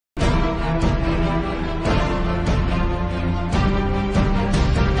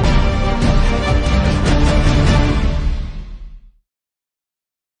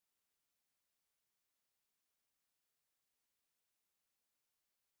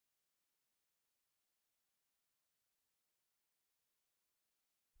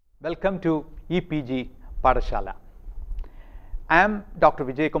Welcome to EPG Padashala. I am Dr.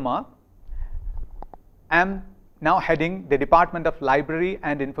 Vijayakumar. I am now heading the Department of Library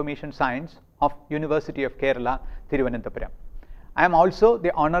and Information Science of University of Kerala, Thiruvananthapuram. I am also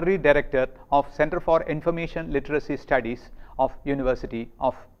the Honorary Director of Center for Information Literacy Studies of University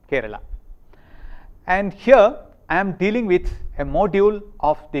of Kerala. And here I am dealing with a module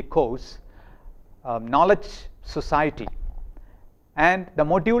of the course Knowledge Society. And the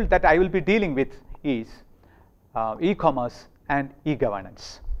module that I will be dealing with is e-commerce and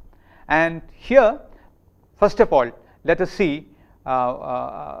e-governance. And here, first of all, let us see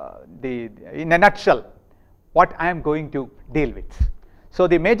in a nutshell what I am going to deal with. So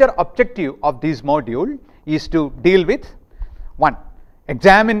the major objective of this module is to deal with, one,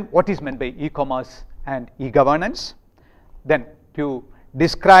 examine what is meant by e-commerce and e-governance, then to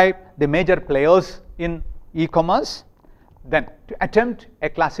describe the major players in e-commerce, then to attempt a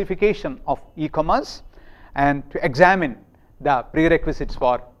classification of e-commerce and to examine the prerequisites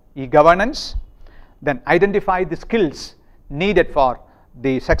for e-governance, then identify the skills needed for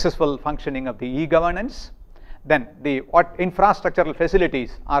the successful functioning of the e-governance, then what infrastructural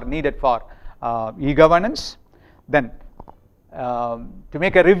facilities are needed for e-governance, then to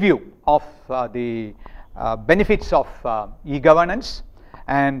make a review of the benefits of e-governance,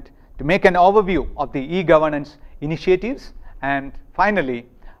 and to make an overview of the e-governance initiatives, and finally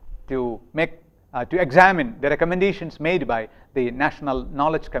to examine the recommendations made by the National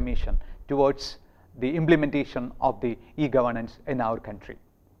Knowledge Commission towards the implementation of the e-governance in our country.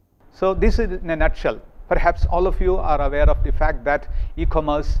 So this is in a nutshell. Perhaps all of you are aware of the fact that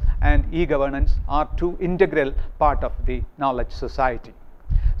e-commerce and e-governance are two integral part of the knowledge society.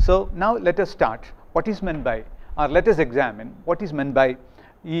 So now let us start what is meant by, or let us examine what is meant by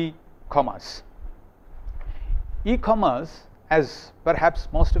e-commerce. E-commerce, as perhaps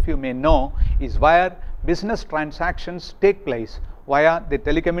most of you may know, is where business transactions take place via the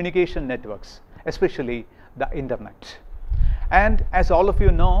telecommunication networks, especially the internet. And as all of you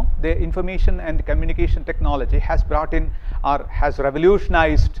know, the information and communication technology has brought in or has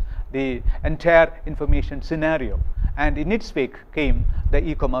revolutionized the entire information scenario, and in its wake came the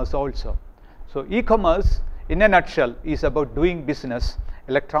e-commerce also. So e-commerce in a nutshell is about doing business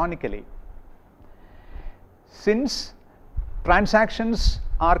electronically. Since transactions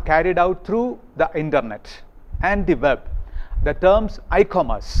are carried out through the internet and the web, the terms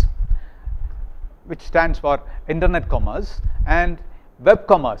e-commerce, which stands for internet commerce, and web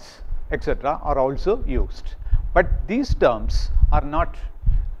commerce, etc., are also used. But these terms are not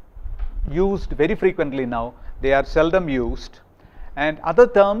used very frequently now. They are seldom used, and other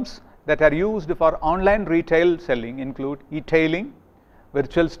terms that are used for online retail selling include e-tailing,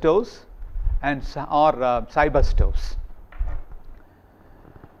 virtual stores, and cyber stores.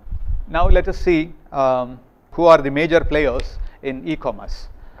 Now let us see who are the major players in e-commerce.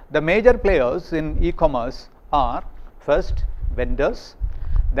 The major players in e-commerce are first vendors,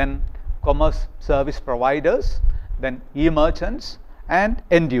 then commerce service providers, then e-merchants, and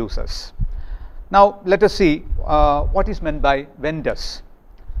end users. Now let us see what is meant by vendors.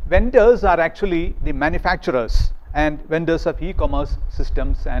 Vendors are actually the manufacturers and vendors of e-commerce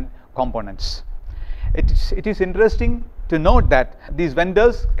systems and components. It is interesting to note that these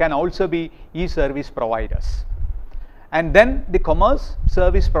vendors can also be e-service providers. And then the commerce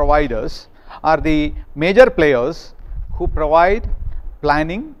service providers are the major players who provide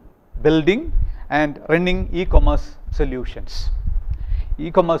planning, building, and running e-commerce solutions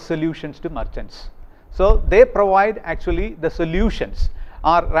to merchants. So they provide actually the solutions,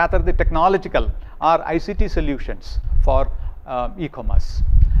 or rather the technological or ICT solutions for e-commerce.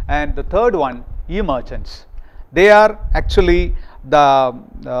 And the third one, e-merchants. They are actually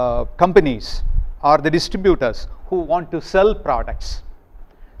the companies or the distributors who want to sell products.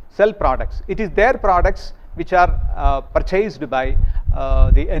 It is their products which are purchased by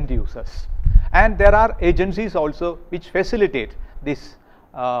the end users. And there are agencies also which facilitate this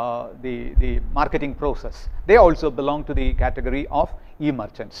the marketing process. They also belong to the category of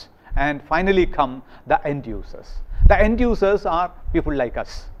e-merchants. And finally come the end users. The end users are people like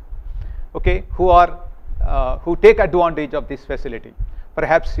us, okay, who take advantage of this facility.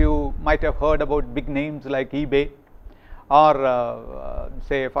 Perhaps you might have heard about big names like eBay, or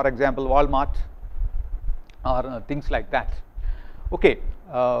say for example Walmart, or things like that. Okay,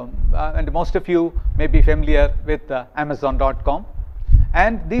 and most of you may be familiar with Amazon.com,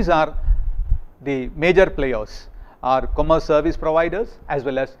 and these are the major players, are commerce service providers as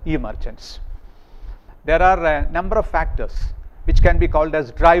well as e-merchants. There are a number of factors which can be called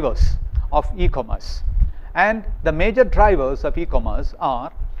as drivers of e-commerce, and the major drivers of e-commerce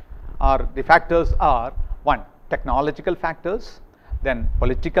are or the factors are: 1. Technological factors, then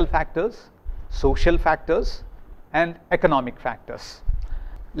political factors, social factors, and economic factors.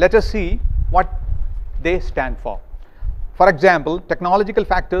 Let us see what they stand for. For example, technological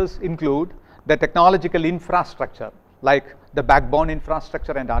factors include the technological infrastructure, like the backbone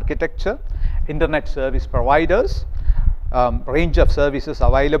infrastructure and architecture, internet service providers, range of services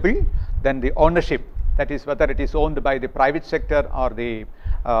available, then the ownership, that is whether it is owned by the private sector or the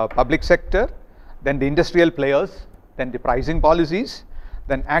public sector, then the industrial players, then the pricing policies,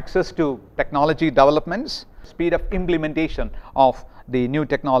 then access to technology developments, speed of implementation of the new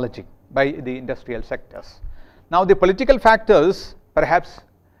technology by the industrial sectors. Now, the political factors, perhaps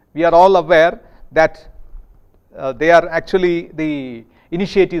we are all aware that they are actually the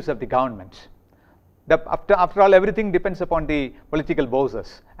initiatives of the government. After all, everything depends upon the political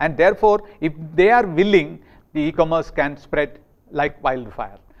bosses, and therefore, if they are willing, the e-commerce can spread like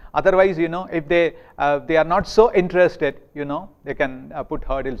wildfire. Otherwise, if they are not so interested, they can put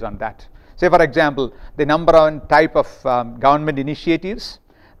hurdles on that. Say, for example, the number and type of government initiatives,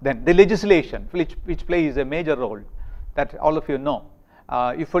 then the legislation, which plays a major role, that all of you know.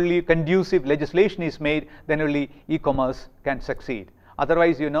 If only conducive legislation is made, then only e-commerce can succeed.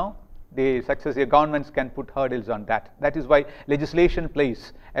 Otherwise, the successive governments can put hurdles on that. That is why legislation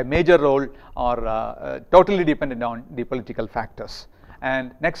plays a major role, or totally dependent on the political factors.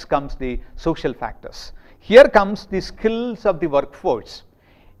 And next comes the social factors. Here comes the skills of the workforce.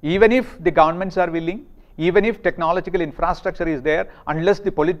 Even if the governments are willing, even if technological infrastructure is there, unless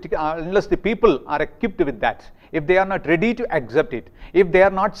the people are equipped with that, if they are not ready to accept it, if they are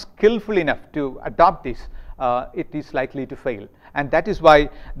not skillful enough to adopt this, it is likely to fail. And that is why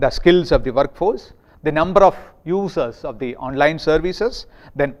the skills of the workforce, the number of users of the online services,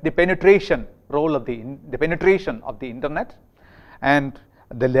 then the penetration role of the penetration of the internet, and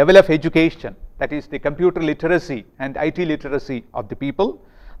the level of education, that is the computer literacy and IT literacy of the people,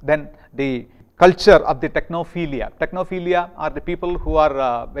 then the culture of the technophilia. Technophilia are the people who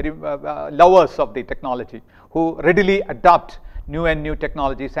are very lovers of the technology, who readily adopt new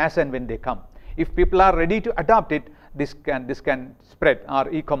technologies as and when they come. If people are ready to adopt it, this can spread, or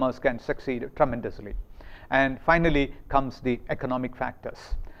e-commerce can succeed tremendously. And finally comes the economic factors.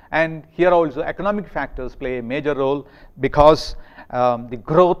 And here also economic factors play a major role, because the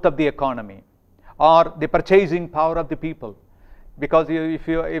growth of the economy, or the purchasing power of the people. Because if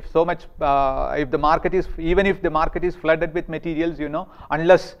the market is, even if the market is flooded with materials,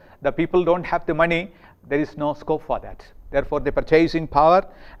 unless the people don't have the money, there is no scope for that. Therefore, the purchasing power,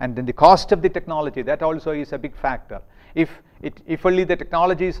 and then the cost of the technology, that also is a big factor. If only the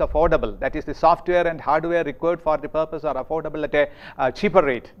technology is affordable, that is the software and hardware required for the purpose are affordable at a cheaper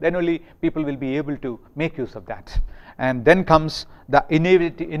rate, then only people will be able to make use of that. And then comes the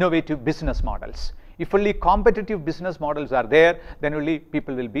innovative business models. If only competitive business models are there, then only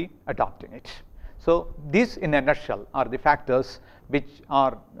people will be adopting it. So these, in a nutshell, are the factors which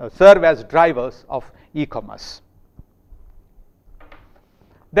are serve as drivers of e-commerce.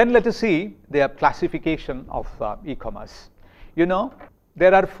 Then let us see the classification of e-commerce.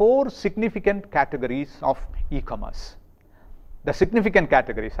 There are 4 significant categories of e-commerce. The significant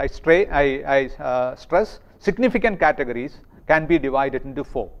categories, I stress, significant categories can be divided into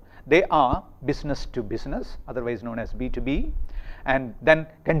 4. They are business to business, otherwise known as B2B, and then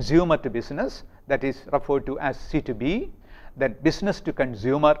consumer to business, that is referred to as C2B, then business to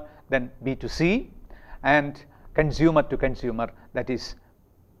consumer, then B2C, and consumer to consumer, that is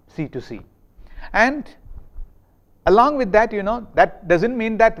C2C. And along with that, that doesn't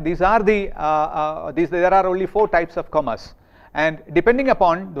mean that these are there are only 4 types of commerce. And depending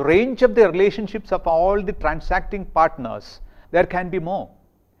upon the range of the relationships of all the transacting partners, there can be more.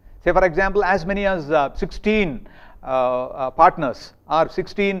 Say, for example, as many as 16 partners or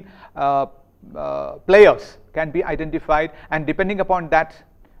 16 players can be identified, and depending upon that,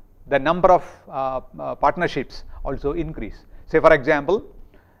 the number of partnerships also increase. Say, for example,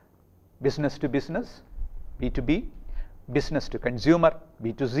 business to business, B2B, business to consumer,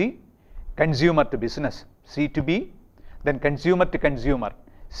 B2C, consumer to business, C2B, then consumer to consumer,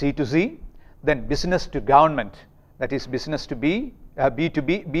 C2C, then business to government, that is business to B2B,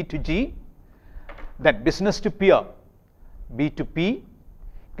 B2G, then business to peer, B2P,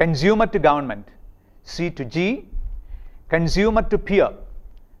 consumer to government, C2G, consumer to peer,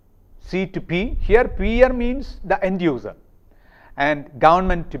 C2P. Here peer means the end user, and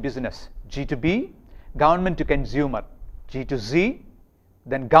government to business, G2B, government to consumer, G2Z,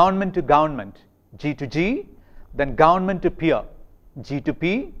 then government to government, G2G, then government to peer,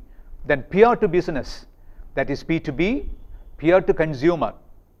 G2P, then peer to business, that is P2B, peer to consumer,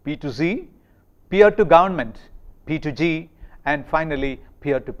 P2Z, peer to government, P2G, and finally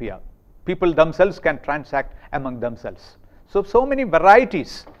peer to peer. People themselves can transact among themselves. So many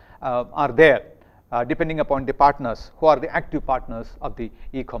varieties are there depending upon the partners who are the active partners of the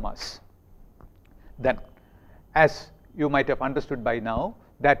e-commerce. Then, as you might have understood by now,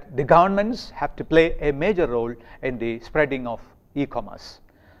 that the governments have to play a major role in the spreading of e-commerce.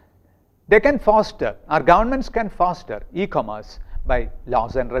 They can foster, our governments can foster e-commerce by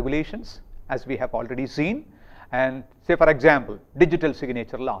laws and regulations, as we have already seen, and say for example, digital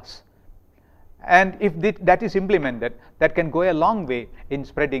signature laws. And if that is implemented, that can go a long way in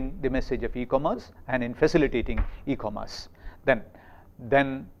spreading the message of e-commerce and in facilitating e-commerce.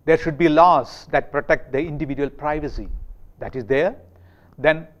 Then there should be laws that protect the individual privacy. That is there.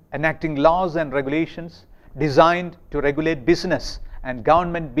 Then enacting laws and regulations designed to regulate business and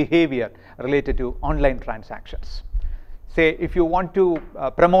government behavior related to online transactions. Say if you want to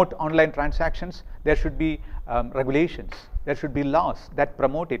promote online transactions, there should be regulations, there should be laws that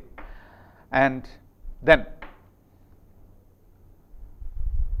promote it. And then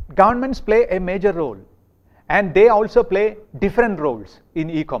governments play a major role, and they also play different roles in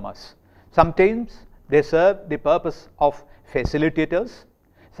e-commerce. Sometimes they serve the purpose of facilitators.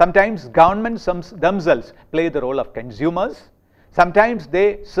 Sometimes governments themselves play the role of consumers. Sometimes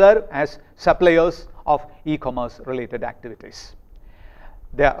they serve as suppliers of e-commerce related activities.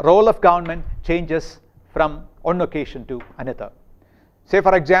 The role of government changes from one occasion to another. Say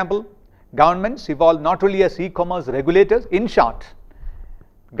for example, governments evolve not only as e-commerce regulators. In short,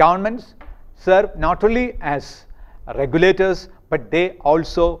 governments serve not only as regulators, but they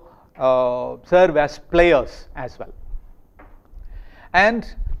also serve as players as well. And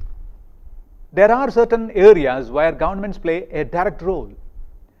there are certain areas where governments play a direct role,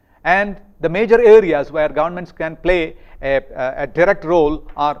 and the major areas where governments can play a direct role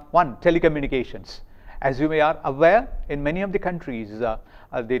are: one, telecommunications. As you may are aware, in many of the countries, the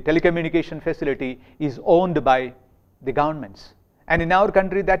telecommunication facility is owned by the governments, and in our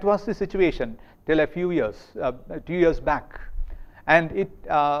country that was the situation till a few years, 2 years back. And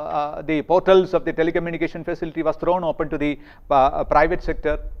the portals of the telecommunication facility was thrown open to the private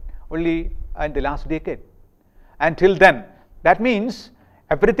sector only in the last decade. Until then, that means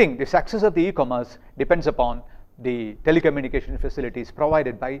everything, the success of the e-commerce depends upon the telecommunication facilities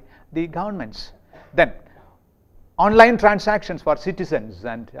provided by the governments. Then, online transactions for citizens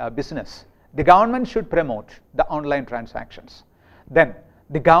and business. The government should promote the online transactions. Then,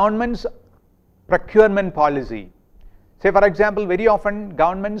 the government's procurement policy. Say for example, very often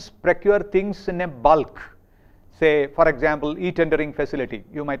governments procure things in a bulk. Say for example, e-tendering facility.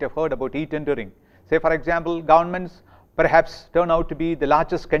 You might have heard about e-tendering. Say for example, governments perhaps turn out to be the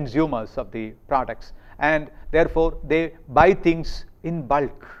largest consumers of the products, and therefore they buy things in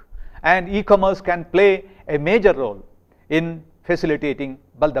bulk. And e-commerce can play a major role in facilitating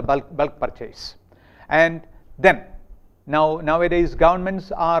the bulk purchase. And then nowadays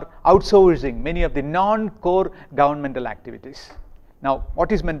governments are outsourcing many of the non-core governmental activities. Now,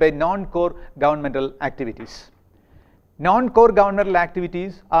 what is meant by non-core governmental activities? Non-core governmental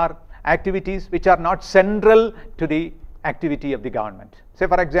activities are activities which are not central to the activity of the government. Say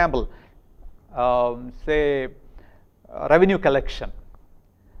for example, revenue collection.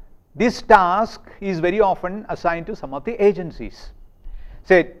 This task is very often assigned to some of the agencies.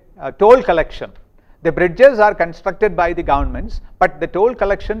 Say toll collection. The bridges are constructed by the governments, but the toll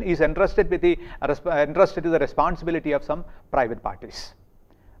collection is entrusted to the responsibility of some private parties.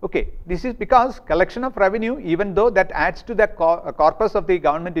 Okay, this is because collection of revenue, even though that adds to the corpus of the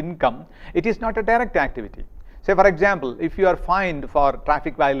government income, it is not a direct activity. Say for example, if you are fined for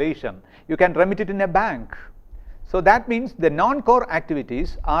traffic violation, you can remit it in a bank. So that means the non-core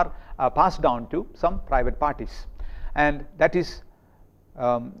activities are passed on to some private parties, and that is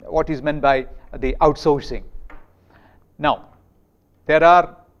what is meant by the outsourcing. Now, there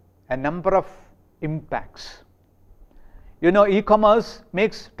are a number of impacts. You know, e-commerce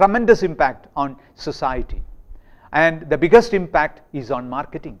makes tremendous impact on society, and the biggest impact is on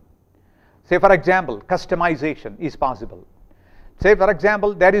marketing. Say for example, customization is possible. Say for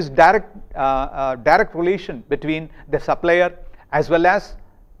example, there is direct relation between the supplier as well as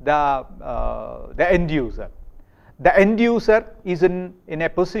the end user. The end user is in a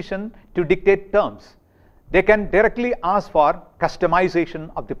position to dictate terms. They can directly ask for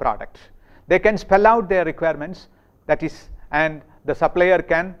customization of the product. They can spell out their requirements, that is, and the supplier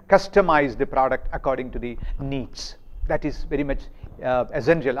can customize the product according to the needs. That is very much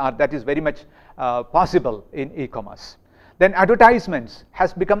essential, or that is very much possible in e-commerce. Then advertisements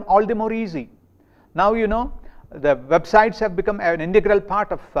has become all the more easy. Now you know, the websites have become an integral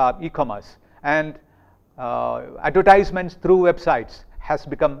part of e-commerce, and advertisements through websites has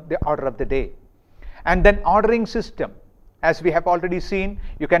become the order of the day. And then ordering system, as we have already seen,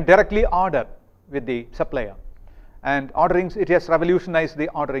 you can directly order with the supplier, and it has revolutionized the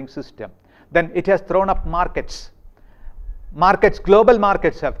ordering system. Then it has thrown up markets. Global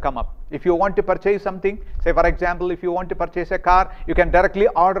markets have come up. If you want to purchase something, say for example, if you want to purchase a car, you can directly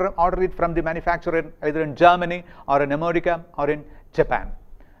order it from the manufacturer either in Germany or in America or in Japan.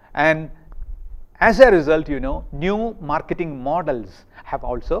 And as a result, new marketing models have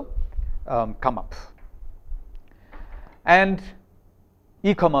also come up. And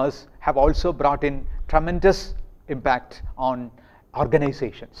e-commerce have also brought in tremendous impact on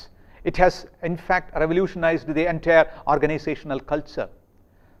organizations. It has in fact revolutionized the entire organizational culture,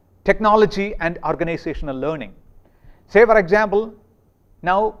 technology and organizational learning. Say for example,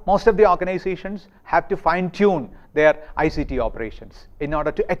 now most of the organizations have to fine-tune their ICT operations in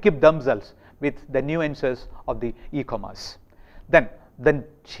order to equip themselves with the nuances of the e-commerce. Then the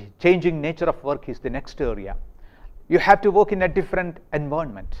changing nature of work is the next area. You have to work in a different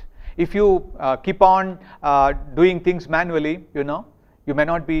environment. If you keep on doing things manually, you may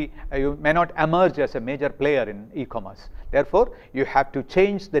not emerge as a major player in e-commerce. Therefore, you have to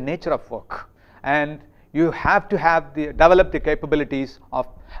change the nature of work, and you have to develop the capabilities of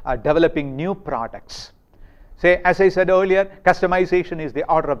developing new products. Say, as I said earlier, customization is the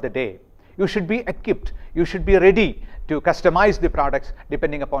order of the day. You should be equipped, you should be ready to customize the products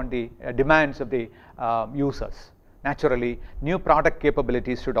depending upon the demands of the users. Naturally, new product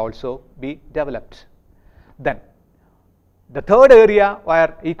capabilities should also be developed. Then, the third area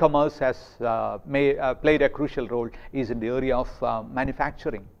where e-commerce has played a crucial role is in the area of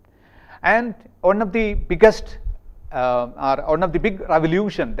manufacturing. And one of the biggest one of the big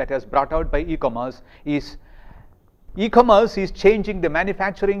revolution that has brought out by e-commerce is changing the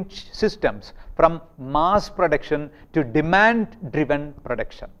manufacturing systems from mass production to demand-driven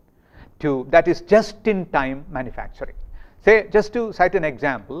production, that is just-in-time manufacturing. Say, just to cite an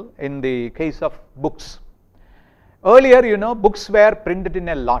example, in the case of books. Earlier, books were printed in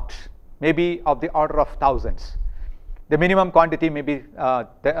a lot, maybe of the order of thousands. The minimum quantity may be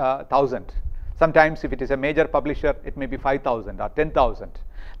 1,000. Sometimes if it is a major publisher, it may be 5,000 or 10,000.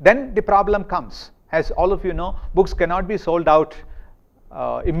 Then the problem comes. As all of you know, books cannot be sold out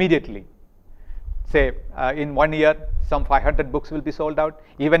immediately. Say, in 1 year, some 500 books will be sold out.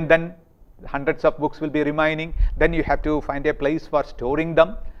 Even then, hundreds of books will be remaining. Then you have to find a place for storing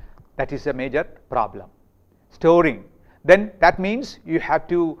them. That is a major problem. Storing. Then that means you have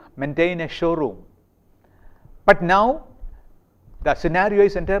to maintain a showroom. But now the scenario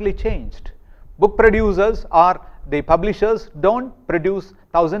is entirely changed. Book producers or the publishers don't produce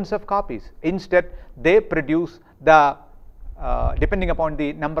thousands of copies. Instead, they produce depending upon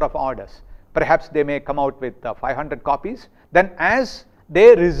the number of orders. Perhaps they may come out with 500 copies. Then as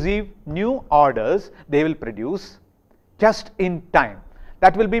they receive new orders, they will produce just in time.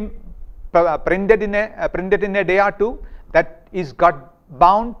 That will be printed in a day or two. That is got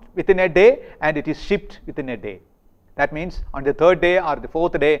bound within a day, and it is shipped within a day. That means on the third day or the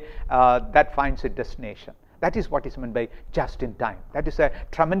fourth day, that finds its destination. That is what is meant by just in time. That is a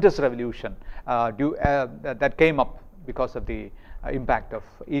tremendous revolution that came up because of the impact of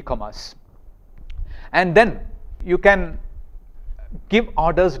e-commerce. And then you can give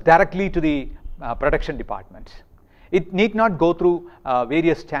orders directly to the production department. It need not go through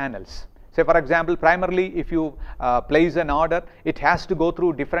various channels. Say for example, primarily if you place an order, it has to go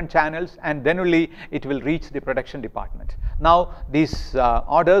through different channels, and then only it will reach the production department. Now these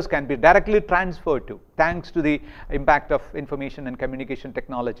orders can be directly transferred to, thanks to the impact of information and communication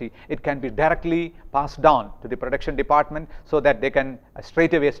technology, it can be directly passed on to the production department so that they can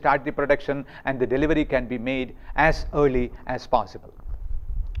straight away start the production, and the delivery can be made as early as possible.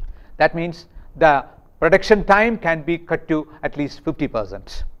 That means the production time can be cut to at least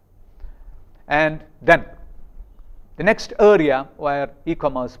 50%. And then the next area where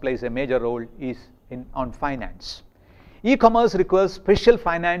e-commerce plays a major role is on finance. E-commerce requires special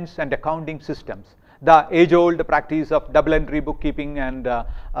finance and accounting systems. The age-old practice of double entry bookkeeping and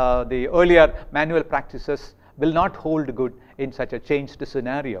the earlier manual practices will not hold good in such a changed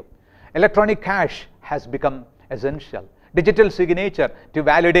scenario. Electronic cash has become essential. Digital signature to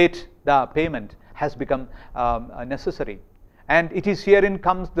validate the payment has become necessary. And it is herein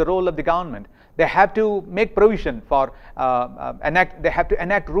comes the role of the government. They have to make provision for they have to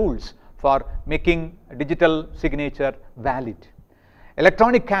enact rules for making digital signature valid.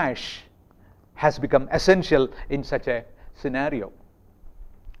 Electronic cash has become essential in such a scenario.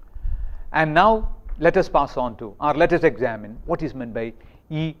 And now let us pass on to, or let us examine what is meant by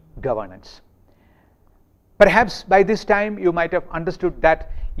e-governance. Perhaps by this time you might have understood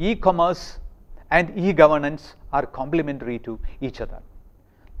that e-commerce and e-governance are complementary to each other.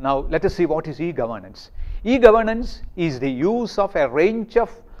 Now let us see what is e-governance. E-governance is the use of a range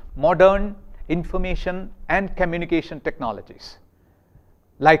of modern information and communication technologies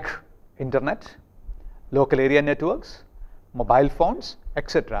like internet, local area networks, mobile phones,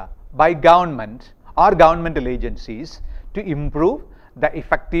 etc. by government or governmental agencies to improve the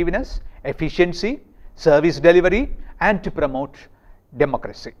effectiveness, efficiency, service delivery, and to promote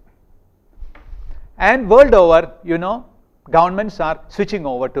democracy. And world over, you know, governments are switching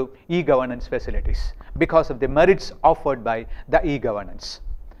over to e-governance facilities because of the merits offered by the e-governance.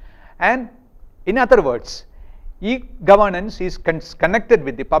 And in other words, e-governance is connected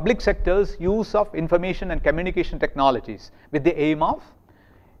with the public sector's use of information and communication technologies with the aim of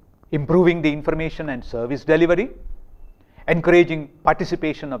improving the information and service delivery, encouraging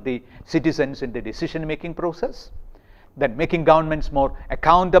participation of the citizens in the decision making process, then making governments more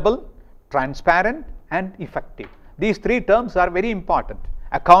accountable, transparent, and effective. These three terms are very important: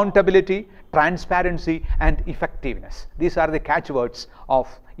 accountability, transparency, and effectiveness. These are the catchwords of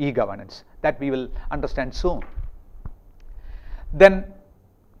e-governance that we will understand soon. Then,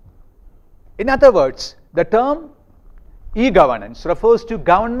 in other words, the term e-governance refers to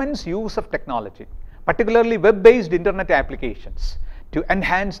government's use of technology, particularly web-based internet applications, to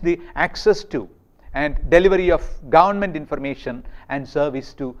enhance the access to and delivery of government information and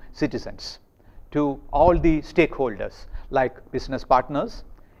service to citizens, to all the stakeholders like business partners,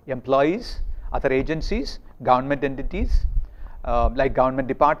 employees, other agencies, government entities like government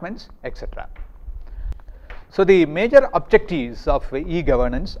departments, etc. So the major objectives of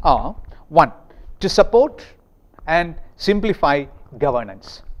e-governance are: 1. To support and simplify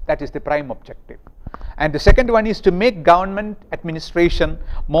governance. That is the prime objective. And the second one is to make government administration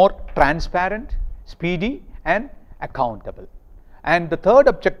more transparent, speedy, and accountable. And the third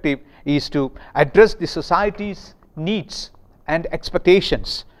objective is to address the society's needs and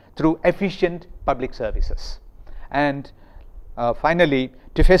expectations through efficient public services. And finally,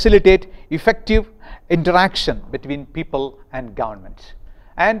 to facilitate effective interaction between people and government.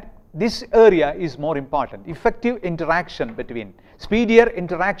 And this area is more important: effective interaction between, speedier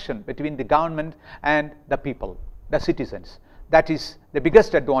interaction between the government and the people, the citizens. That is the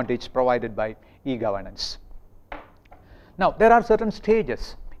biggest advantage provided by e-governance. Now, there are certain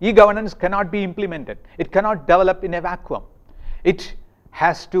stages. E-governance cannot be implemented. It cannot develop in a vacuum. It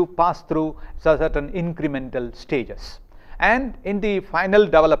has to pass through certain incremental stages. And in the final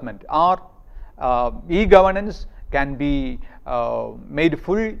development, our e-governance can be made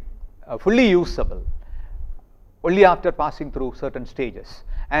fully usable only after passing through certain stages.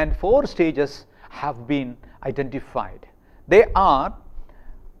 And 4 stages have been identified. They are: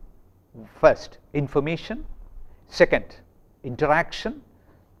 first, information; second, interaction;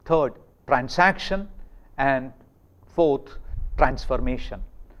 third, transaction; and fourth, transformation.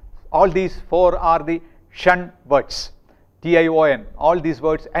 All these 4 are the shun words, TION. All these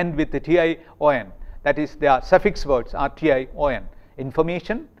words end with the TION. That is, their suffix words are TION: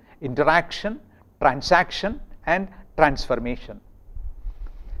 information, interaction, transaction, and transformation.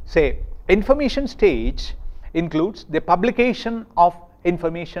 Say, information stage includes the publication of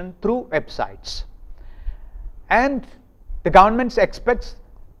information through websites, and the government expects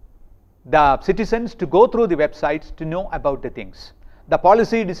the citizens to go through the websites to know about the things, the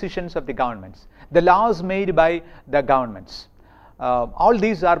policy decisions of the governments, the laws made by the governments. All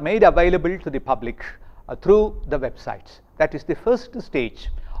these are made available to the public through the websites. That is the first stage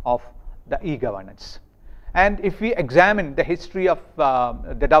of the e-governance. And if we examine the history of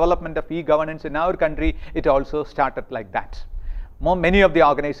the development of e-governance in our country, it also started like that. Many of the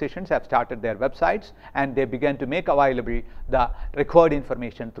organizations have started their websites, and they began to make available the required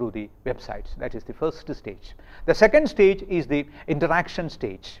information through the websites. That is the first stage. The second stage is the interaction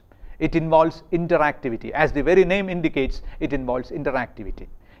stage. It involves interactivity. As the very name indicates, it involves interactivity.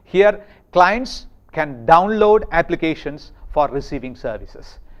 Here, clients can download applications for receiving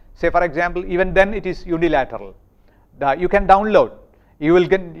services. Say, for example, even then it is unilateral. You can download. You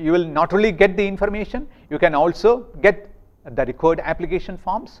will not only get the information, you can also get the required application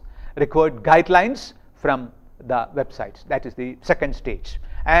forms, required guidelines from the websites. That is the second stage.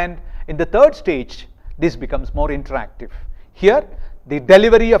 And in the third stage, this becomes more interactive. Here, the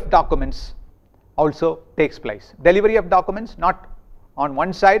delivery of documents also takes place. Delivery of documents not on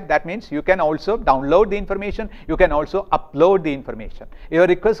one side, that means you can also download the information, you can also upload the information. Your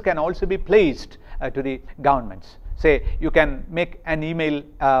request can also be placed to the governments. Say you can make an email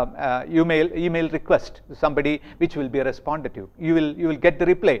request to somebody which will be responded to. You will get the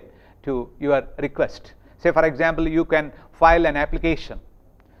reply to your request. Say for example, you can file an application.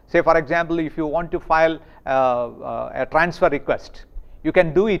 Say for example, if you want to file a transfer request, you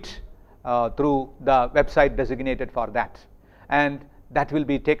can do it through the website designated for that, and that will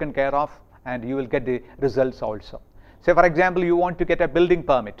be taken care of, and you will get the results also. Say for example, you want to get a building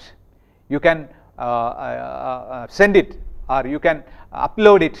permit, you can send it, or you can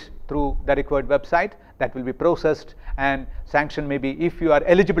upload it through the required website. That will be processed, and sanction may be, if you are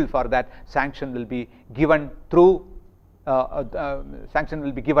eligible for that, sanction will be given through sanction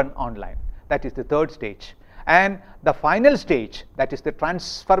will be given online. That is the third stage. And the final stage, that is the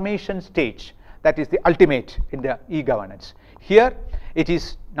transformation stage, that is the ultimate in the e-governance. Here it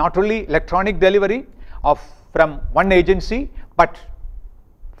is not only electronic delivery from one agency, but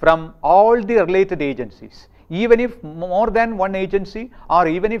from all the related agencies. Even if more than one agency, or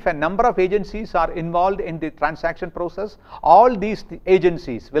even if a number of agencies are involved in the transaction process, all these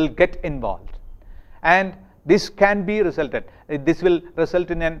agencies will get involved, and this can be this will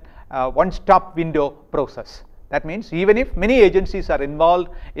result in an one-stop window process. That means even if many agencies are involved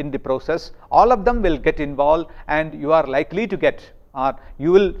in the process, all of them will get involved, and you are likely to get, or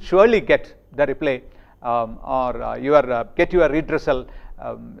you will surely get the reply, or get your redressal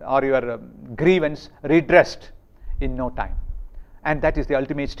or your grievance redressed in no time. And that is the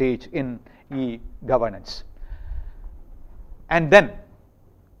ultimate stage in e-governance. And then,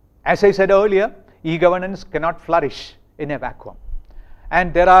 as I said earlier, e-governance cannot flourish in a vacuum,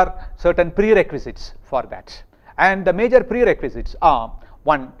 and there are certain prerequisites for that. And the major prerequisites are: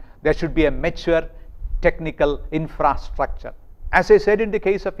 one, there should be a mature technical infrastructure. As I said, in the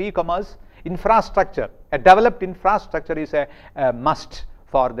case of e-commerce, infrastructure, a developed infrastructure is a must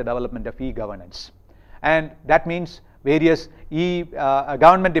for the development of e-governance. And that means various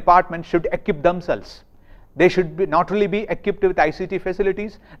government departments should equip themselves. They should not only be equipped with ICT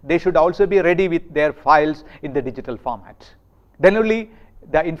facilities, they should also be ready with their files in the digital format. Then only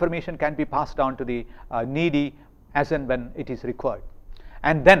the information can be passed on to the needy as and when it is required.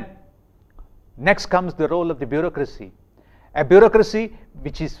 And then next comes the role of the bureaucracy. A bureaucracy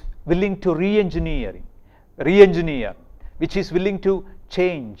which is willing to re-engineer, which is willing to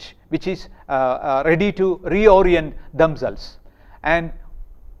change, which is ready to reorient themselves, and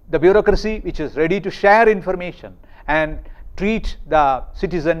the bureaucracy which is ready to share information and treat the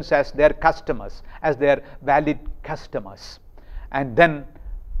citizens as their customers, as their valid customers. And then,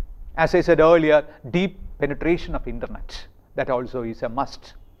 as I said earlier, deep penetration of internet, that also is a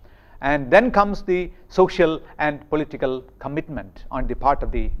must. And then comes the social and political commitment on the part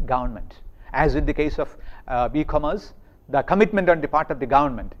of the government. As in the case of e-commerce, the commitment on the part of the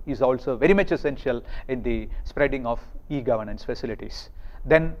government is also very much essential in the spreading of e-governance facilities.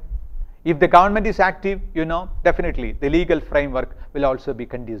 Then, if the government is active, definitely the legal framework will also be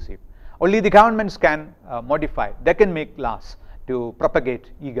conducive. Only the governments can modify, they can make laws to propagate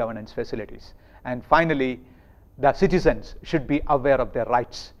e-governance facilities. And finally, the citizens should be aware of their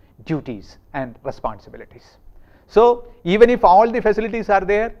rights, duties and responsibilities. So even if all the facilities are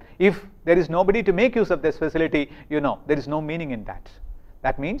there, if there is nobody to make use of this facility, there is no meaning in that.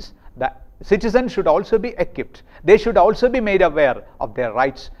 That means the citizens should also be equipped. They should also be made aware of their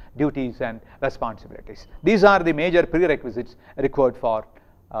rights, duties and responsibilities. These are the major prerequisites required for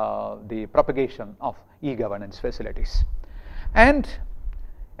the propagation of e-governance facilities. And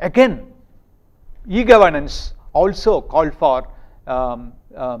again, e-governance also called for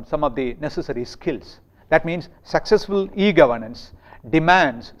some of the necessary skills. That means successful e-governance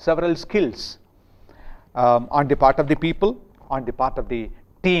demands several skills on the part of the people, on the part of the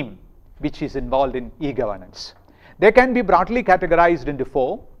team which is involved in e-governance. They can be broadly categorized into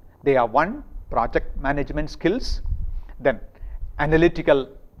four. They are: one, project management skills, then analytical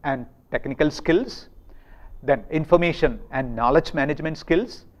and technical skills, then information and knowledge management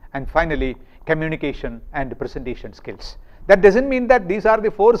skills, and finally communication and presentation skills. That doesn't mean that these are the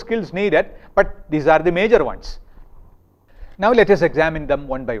four skills needed, but these are the major ones. Now let us examine them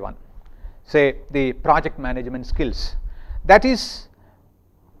one by one. Say the project management skills. That is,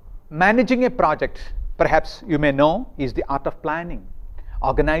 managing a project, perhaps you may know, is the art of planning,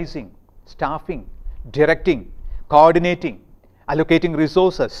 organizing, staffing, directing, coordinating, allocating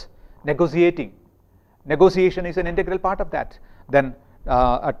resources, negotiating. Negotiation is an integral part of that. Then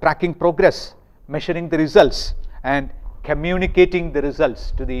tracking progress, measuring the results and communicating the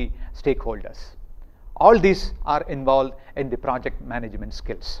results to the stakeholders. All these are involved in the project management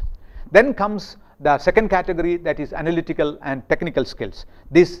skills. Then comes the second category, that is analytical and technical skills.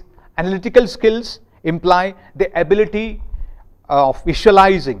 These analytical skills imply the ability of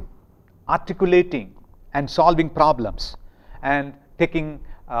visualizing, articulating and solving problems and taking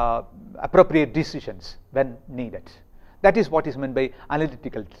appropriate decisions when needed. That is what is meant by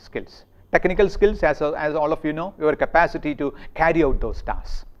analytical skills. Technical skills, as all of you know, your capacity to carry out those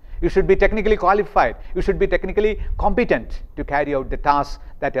tasks. You should be technically qualified. You should be technically competent to carry out the task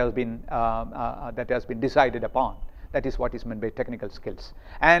that has been decided upon. That is what is meant by technical skills.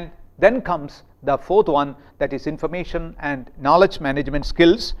 And then comes the fourth one, that is information and knowledge management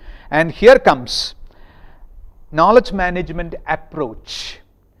skills. And here comes knowledge management approach.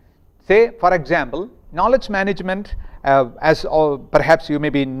 Say, for example, knowledge management, as perhaps you may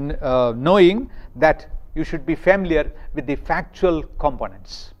be knowing, that you should be familiar with the factual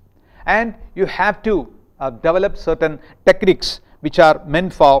components, and you have to develop certain techniques which are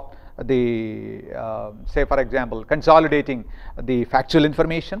meant for the say, for example, consolidating the factual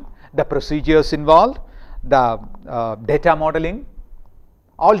information, the procedures involved, the data modeling.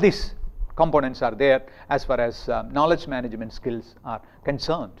 All these components are there as far as knowledge management skills are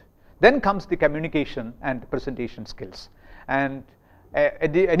concerned. Then comes the communication and presentation skills, and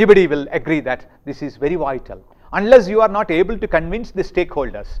anybody will agree that this is very vital. Unless you are not able to convince the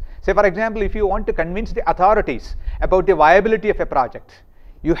stakeholders, say for example, if you want to convince the authorities about the viability of a project,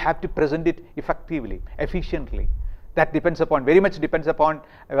 you have to present it effectively, efficiently. That depends upon, very much depends upon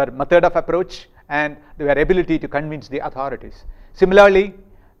your method of approach and your ability to convince the authorities. Similarly,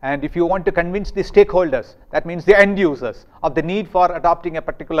 and if you want to convince the stakeholders, that means the end users, of the need for adopting a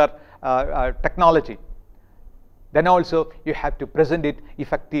particular technology, then also you have to present it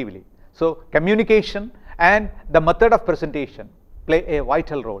effectively. So communication and the method of presentation play a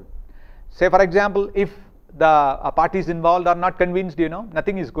vital role. Say for example, if the parties involved are not convinced,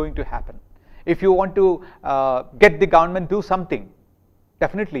 nothing is going to happen. If you want to get the government to do something,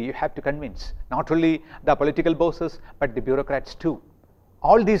 definitely you have to convince not only the political bosses but the bureaucrats too.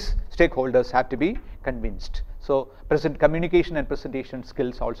 All these stakeholders have to be convinced. So communication and presentation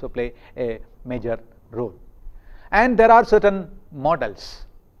skills also play a major role. And there are certain models,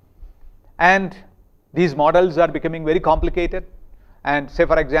 and these models are becoming very complicated. And say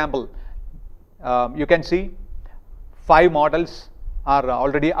for example, you can see 5 models are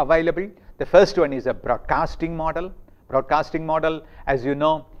already available. The first one is a broadcasting model. Broadcasting model, as you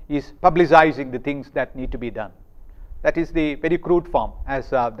know, is publicizing the things that need to be done. That is the very crude form, as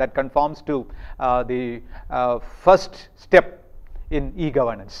that conforms to the first step in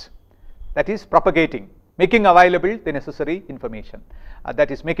e-governance. That is propagating, making available the necessary information. That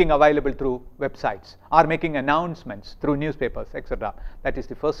is making available through websites or making announcements through newspapers, etc. That is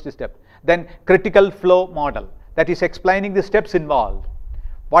the first step. Then critical flow model, that is explaining the steps involved,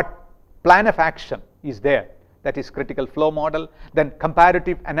 what plan of action is there. That is critical flow model. Then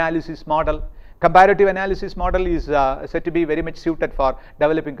comparative analysis model. Comparative analysis model is said to be very much suited for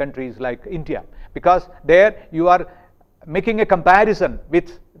developing countries like India, because there you are making a comparison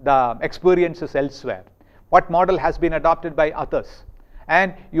with the experiences elsewhere. What model has been adopted by others,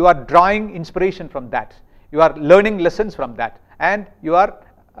 and you are drawing inspiration from that. You are learning lessons from that, and you are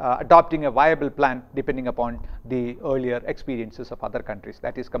adopting a viable plan depending upon the earlier experiences of other countries.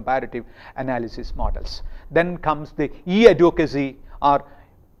 That is comparative analysis models. Then comes the e-advocacy or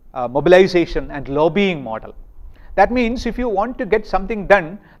mobilization and lobbying model. That means if you want to get something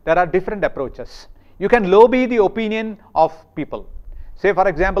done, there are different approaches. You can lobby the opinion of people. Say for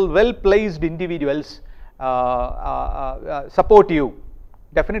example, well-placed individuals support you.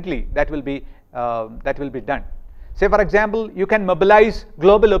 Definitely that will be done. Say for example, you can mobilize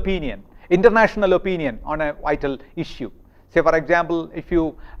global opinion, international opinion on a vital issue. Say for example, if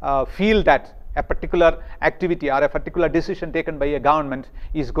you feel that a particular activity or a particular decision taken by a government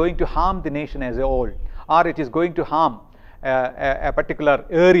is going to harm the nation as a whole, or it is going to harm a particular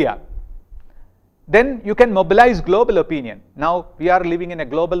area, then you can mobilize global opinion. Now we are living in a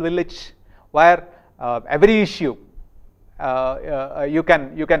global village where every issue you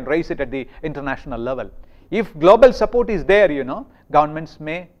can raise it at the international level. If global support is there, governments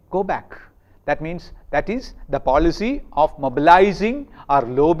may go back. That means that is the policy of mobilizing or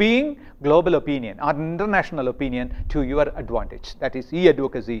lobbying global opinion or international opinion to your advantage. That is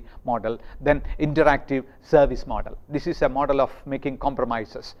e-advocacy model. Then interactive service model. This is a model of making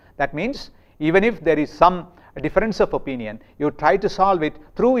compromises. That means even if there is some difference of opinion, you try to solve it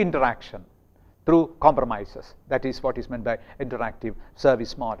through interaction, through compromises. That is what is meant by interactive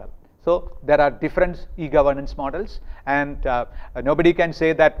service model. So there are different e-governance models, and nobody can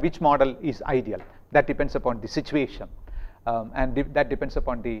say that which model is ideal. That depends upon the situation, and that depends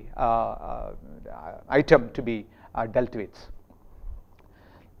upon the item to be dealt with.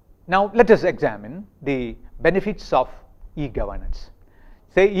 Now let us examine the benefits of e-governance.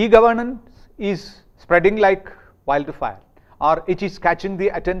 Say e-governance is spreading like wildfire, or it is catching the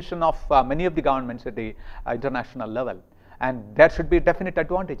attention of many of the governments at the international level, and there should be definite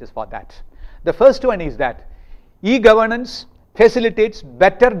advantages for that. The first one is that e-governance facilitates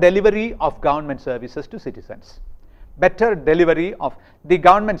better delivery of government services to citizens. Better delivery of the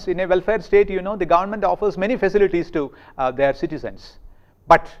governments in a welfare state, you know, the government offers many facilities to their citizens,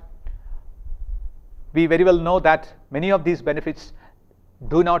 but we very well know that many of these benefits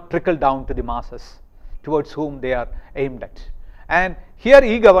do not trickle down to the masses towards whom they are aimed at. And here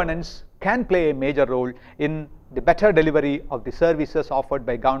e-governance can play a major role in the better delivery of the services offered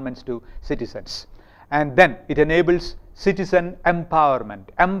by governments to citizens. And then it enables citizen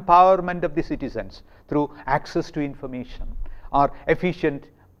empowerment of the citizens through access to information or efficient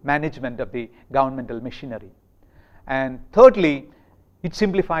management of the governmental machinery. And thirdly, it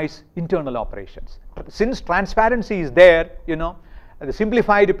simplifies internal operations. Since transparency is there, you know, the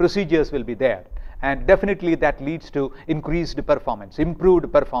simplified procedures will be there, and definitely that leads to increased performance,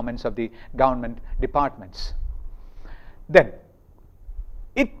 improved performance of the government departments. Then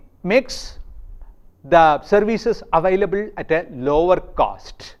it makes the services available at a lower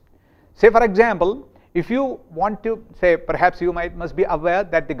cost. Say for example, if you want to say, perhaps you must be aware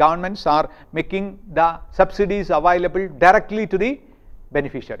that the governments are making the subsidies available directly to the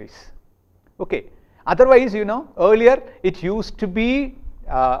beneficiaries. Okay. Otherwise, you know, earlier it used to be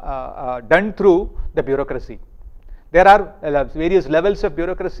done through the bureaucracy. There are various levels of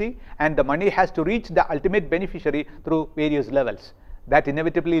bureaucracy, and the money has to reach the ultimate beneficiary through various levels. That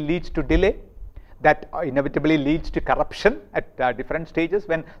inevitably leads to delay. That inevitably leads to corruption at different stages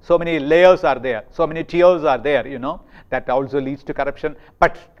when so many layers are there, so many tiers are there, you know, that also leads to corruption.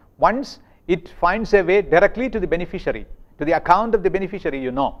 But once it finds a way directly to the beneficiary, to the account of the beneficiary,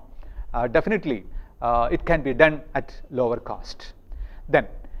 you know, definitely it can be done at lower cost. Then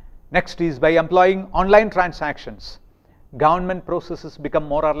next is by employing online transactions, government processes become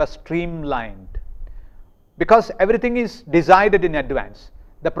more or less streamlined. Because everything is decided in advance,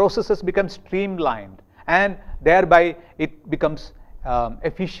 the processes become streamlined, and thereby it becomes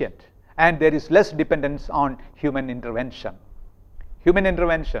efficient, and there is less dependence on human intervention. Human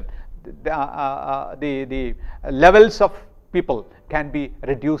intervention, the levels of people can be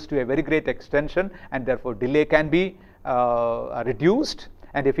reduced to a very great extension, and therefore delay can be reduced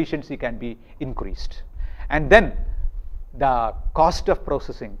and efficiency can be increased. And then the cost of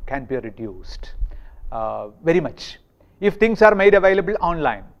processing can be reduced very much. If things are made available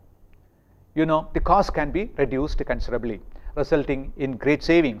online, you know, the cost can be reduced considerably, resulting in great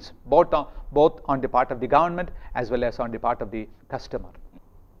savings both on the part of the government as well as on the part of the customer.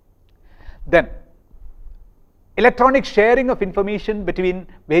 Then electronic sharing of information between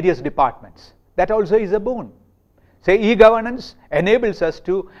various departments, that also is a boon. Say e-governance enables us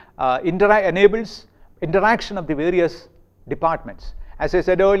to enables interaction of the various departments. As I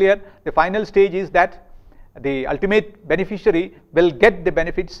said earlier, the final stage is that the ultimate beneficiary will get the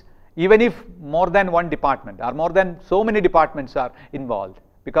benefits even if more than one department or more than so many departments are involved,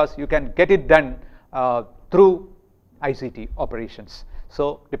 because you can get it done through ICT operations.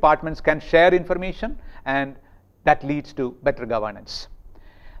 So departments can share information, and that leads to better governance.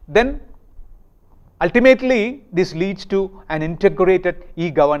 Then ultimately this leads to an integrated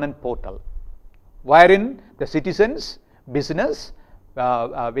e-governance portal, wherein the citizens, business,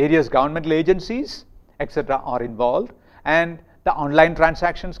 various governmental agencies, etc. are involved, and the online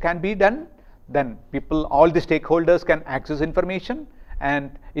transactions can be done. Then people, all the stakeholders can access information,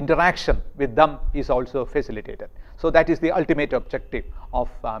 and interaction with them is also facilitated. So that is the ultimate objective of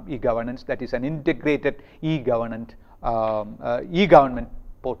e-governance, that is an integrated e-government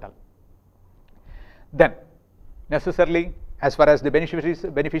portal. Then necessarily, as far as the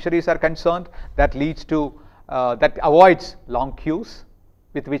beneficiaries are concerned, that leads to that avoids long queues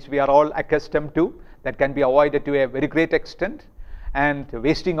with which we are all accustomed to. That can be avoided to a very great extent, and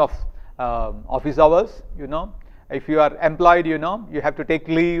wasting of office hours, you know. If you are employed, you know, you have to take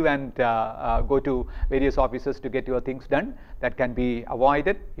leave and go to various offices to get your things done. That can be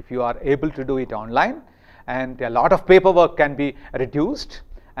avoided if you are able to do it online, and a lot of paperwork can be reduced.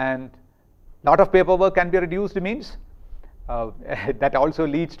 And lot of paperwork can be reduced means that also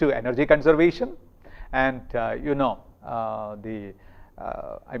leads to energy conservation, and you know,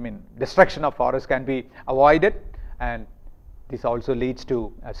 destruction of forests can be avoided, and this also leads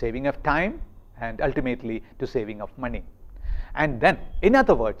to a saving of time and ultimately to saving of money. And then, in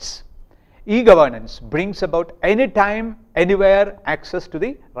other words, e-governance brings about anytime, anywhere access to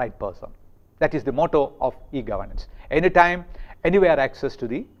the right person. That is the motto of e-governance: anytime, anywhere access to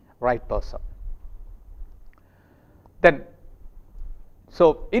the right person. Then,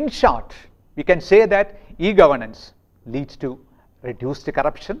 so in short, we can say that e-governance leads to reduced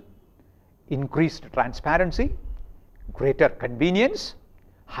corruption, increased transparency, greater convenience,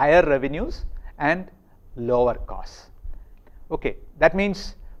 higher revenues and lower costs. Okay, that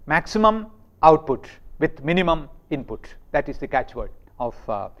means maximum output with minimum input. That is the catchword of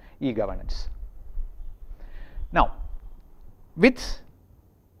e-governance. Now, with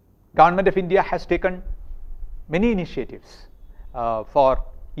Government of India has taken many initiatives for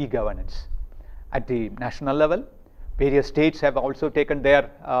e-governance at the national level. Various states have also taken their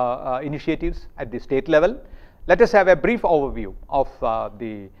initiatives at the state level. Let us have a brief overview of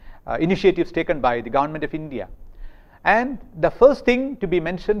the initiatives taken by the Government of India. And the first thing to be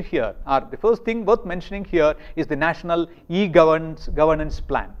mentioned here, or the first thing worth mentioning here, is the National E-Governance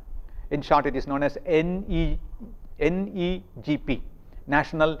Plan. In short, it is known as NEGP,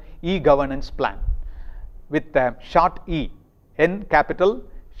 National E-Governance Plan, with short E, N capital,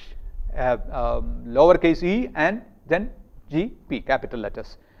 lowercase e, and then GP, capital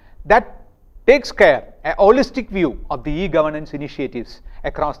letters. That takes care, a holistic view of the e-governance initiatives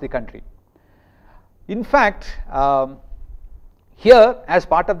across the country. In fact, here, as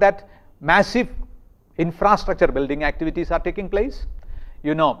part of that, massive infrastructure building activities are taking place.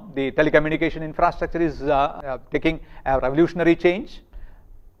 You know, the telecommunication infrastructure is taking a revolutionary change.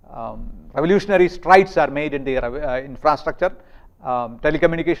 Revolutionary strides are made in the infrastructure,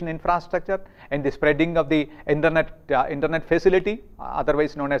 telecommunication infrastructure, and the spreading of the internet facility,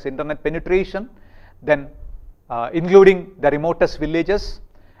 otherwise known as internet penetration, then including the remotest villages,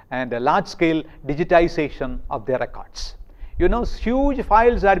 and a large scale digitization of their records. You know, huge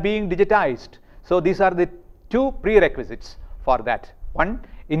files are being digitized. So these are the two prerequisites for that. One,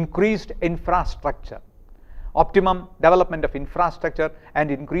 increased infrastructure, optimum development of infrastructure and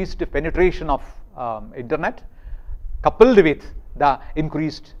increased penetration of internet, coupled with the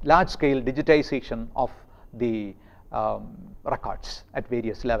increased large scale digitization of the records at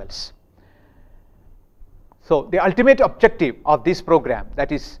various levels. So the ultimate objective of this program,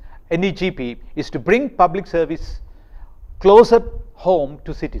 that is NEGP, is to bring public service closer home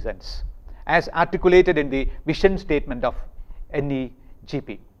to citizens, as articulated in the vision statement of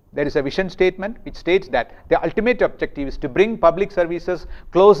NEGP. There is a vision statement which states that the ultimate objective is to bring public services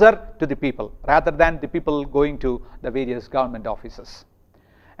closer to the people, rather than the people going to the various government offices.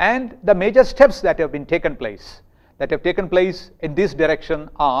 And the major steps that have taken place in this direction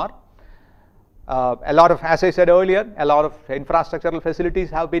are a lot of, as I said earlier, a lot of infrastructural facilities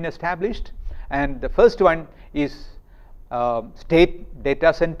have been established, and the first one is state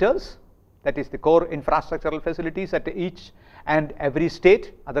data centers, that is the core infrastructural facilities at each and every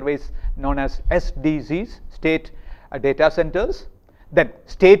state, otherwise known as SDCs, state data centers. Then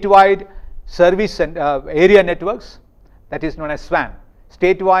statewide service and area networks, that is known as SWAN,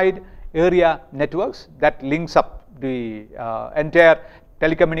 statewide area networks that links up the entire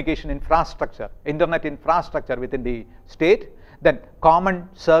telecommunication infrastructure, internet infrastructure within the state. Then common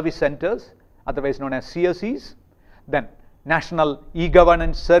service centers, otherwise known as CSEs. Then National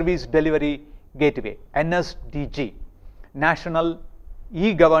E-Governance Service Delivery Gateway, NSDG, National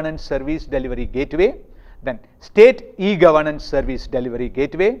E-Governance Service Delivery Gateway. Then State E-Governance Service Delivery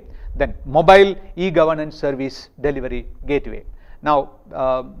Gateway. Then Mobile E-Governance Service Delivery Gateway. Now,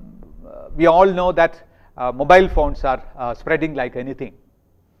 we all know that mobile phones are spreading like anything,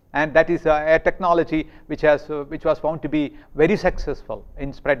 and that is a technology which was found to be very successful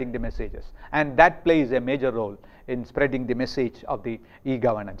in spreading the messages, and that plays a major role in spreading the message of the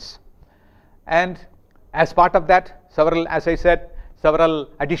e-governance. And as part of that, several, as I said, several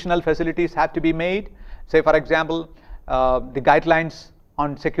additional facilities have to be made. Say, for example, the guidelines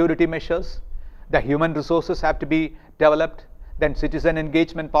on security measures, the human resources have to be developed, then citizen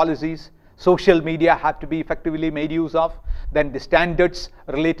engagement policies, social media have to be effectively made use of, then the standards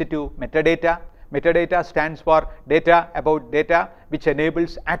related to metadata. Metadata stands for data about data, which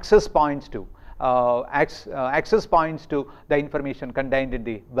enables access points to the information contained in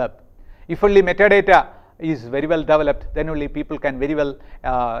the web. If only metadata is very well developed, then only people can very well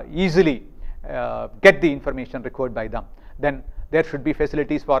easily get the information required by them. Then there should be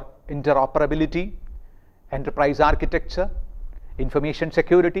facilities for interoperability, enterprise architecture, information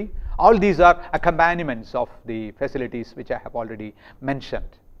security. All these are accompaniments of the facilities which I have already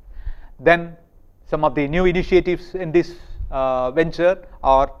mentioned. Then some of the new initiatives in this venture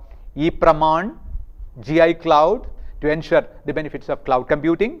are ePraman, GI Cloud to ensure the benefits of cloud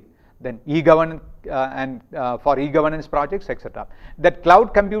computing, then e-governance and for e-governance projects, etc. That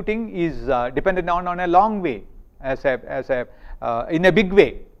cloud computing is dependent on a long way as a in a big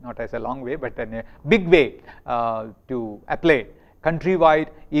way, not as a long way, but in a big way to apply countrywide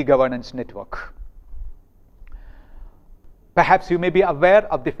e-governance network. Perhaps you may be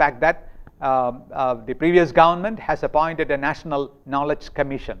aware of the fact that the previous government has appointed a National Knowledge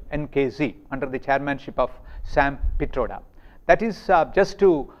Commission, NKZ, under the chairmanship of Sam Pitroda. That is just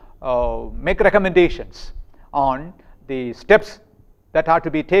to make recommendations on the steps that are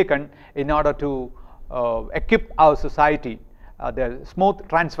to be taken in order to equip our society, the smooth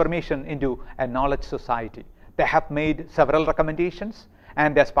transformation into a knowledge society. They have made several recommendations,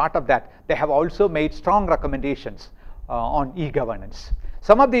 and as part of that, they have also made strong recommendations on e-governance.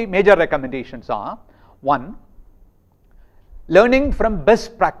 Some of the major recommendations are: 1. Learning from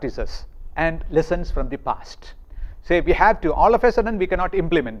best practices and lessons from the past. Say we have to, all of a sudden we cannot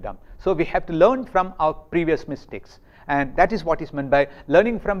implement them. So we have to learn from our previous mistakes, and that is what is meant by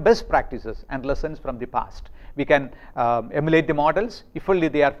learning from best practices and lessons from the past. We can emulate the models if only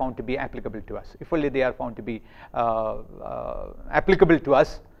they are found to be applicable to us, if only they are found to be applicable to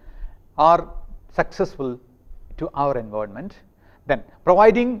us or successful to our environment. Then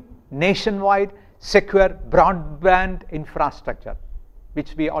providing nationwide secure broadband infrastructure,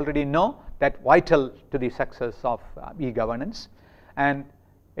 which we already know that vital to the success of e-governance, and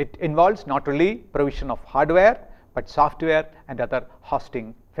it involves not only provision of hardware but software and other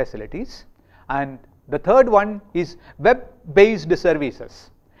hosting facilities. And the third one is web-based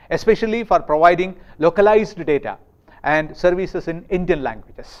services, especially for providing localized data and services in Indian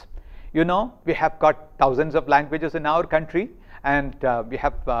languages. You know, we have got thousands of languages in our country, and we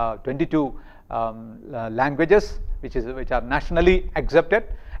have 22 languages which are nationally accepted,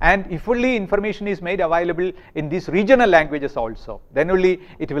 and if only information is made available in these regional languages also, then only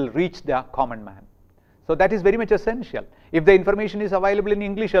it will reach the common man. So that is very much essential. If the information is available in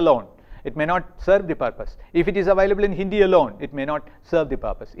English alone, it may not serve the purpose. If it is available in Hindi alone, it may not serve the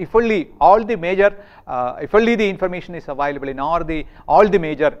purpose. If only all the major, if only the information is available in all the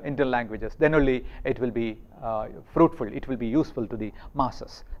major Indian languages, then only it will be fruitful, it will be useful to the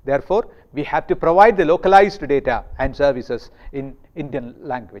masses. Therefore, we have to provide the localized data and services in Indian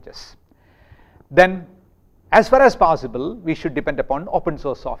languages. Then, as far as possible, we should depend upon open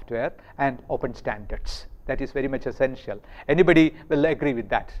source software and open standards. That is very much essential. Anybody will agree with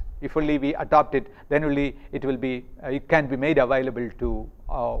that. If only we adopt it, then only it will be, it can be made available to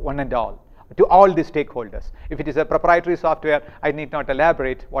one and all, to all the stakeholders. If it is a proprietary software, I need not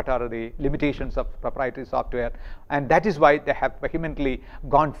elaborate what are the limitations of proprietary software, and that is why they have vehemently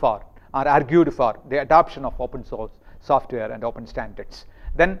gone for or argued for the adoption of open source software and open standards.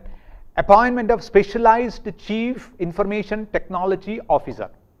 Then appointment of specialized chief information technology officer.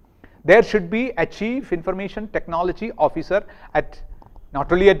 There should be a chief information technology officer at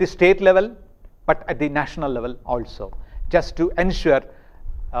not only at the state level but at the national level also, just to ensure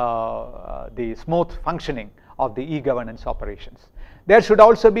the smooth functioning of the e-governance operations. There should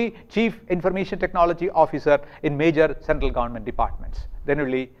also be chief information technology officer in major central government departments. Then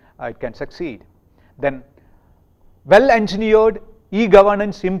only it can succeed. Then well-engineered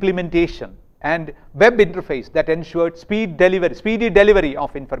e-governance implementation and web interface that ensured speedy delivery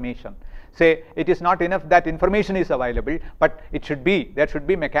of information. Say it is not enough that information is available, but it should be, there should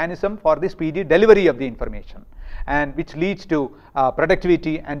be mechanism for the speedy delivery of the information, and which leads to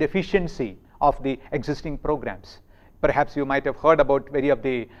productivity and efficiency of the existing programs. Perhaps you might have heard about many of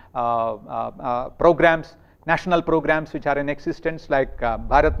the programs, national programs which are in existence, like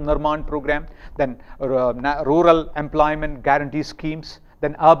Bharat Nirman program, then rural employment guarantee schemes,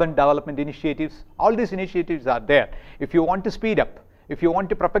 then urban development initiatives. All these initiatives are there. If you want to speed up, if you want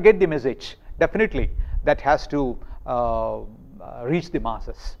to propagate the message, definitely that has to reach the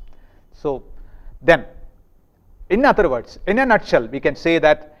masses. So then, in other words, in a nutshell, we can say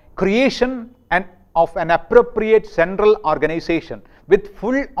that creation of an appropriate central organization with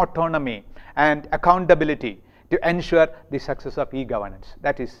full autonomy and accountability to ensure the success of e-governance.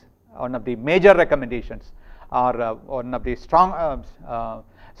 That is one of the major recommendations, or one of the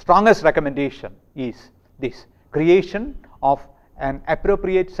strongest recommendation is this: creation of an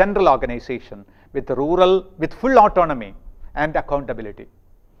appropriate central organization with full autonomy and accountability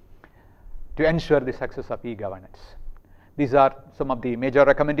to ensure the success of e-governance. These are some of the major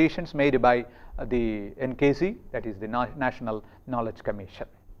recommendations made by the NKC, that is the National Knowledge Commission.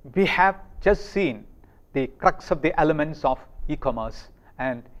 We have just seen the crux of the elements of e-commerce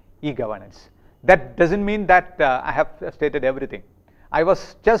and e-governance. That doesn't mean that I have stated everything. I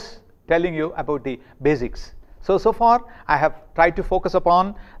was just telling you about the basics. So far I have tried to focus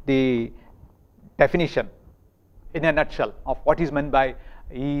upon the definition in a nutshell of what is meant by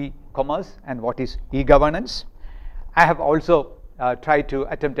e-commerce and what is e-governance. I have also tried to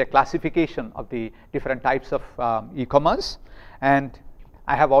attempt a classification of the different types of e-commerce, and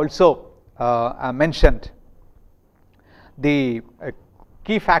I have also mentioned the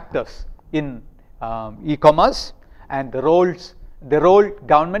key factors in e-commerce and the role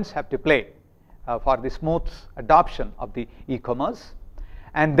governments have to play for the smooth adoption of the e-commerce.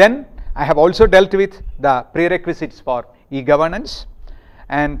 And then I have also dealt with the prerequisites for e-governance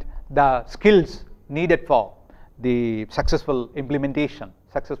and the skills needed for the successful implementation,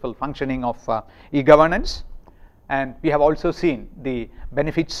 successful functioning of e-governance. And we have also seen the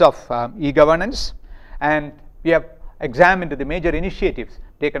benefits of e-governance, and we have examined the major initiatives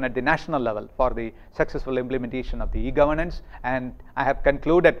taken at the national level for the successful implementation of the e-governance, and I have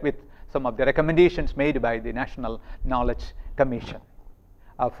concluded with some of the recommendations made by the National Knowledge Commission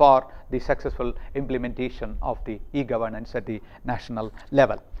for the successful implementation of the e-governance at the national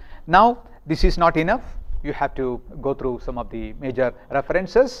level. Now, this is not enough. You have to go through some of the major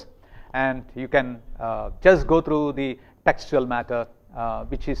references, and you can just go through the textual matter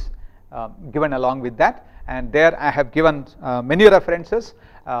which is given along with that, and there I have given many references,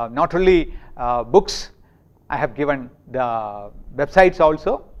 not only books, I have given the websites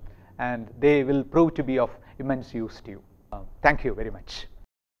also, and they will prove to be of immense use to you. Thank you very much.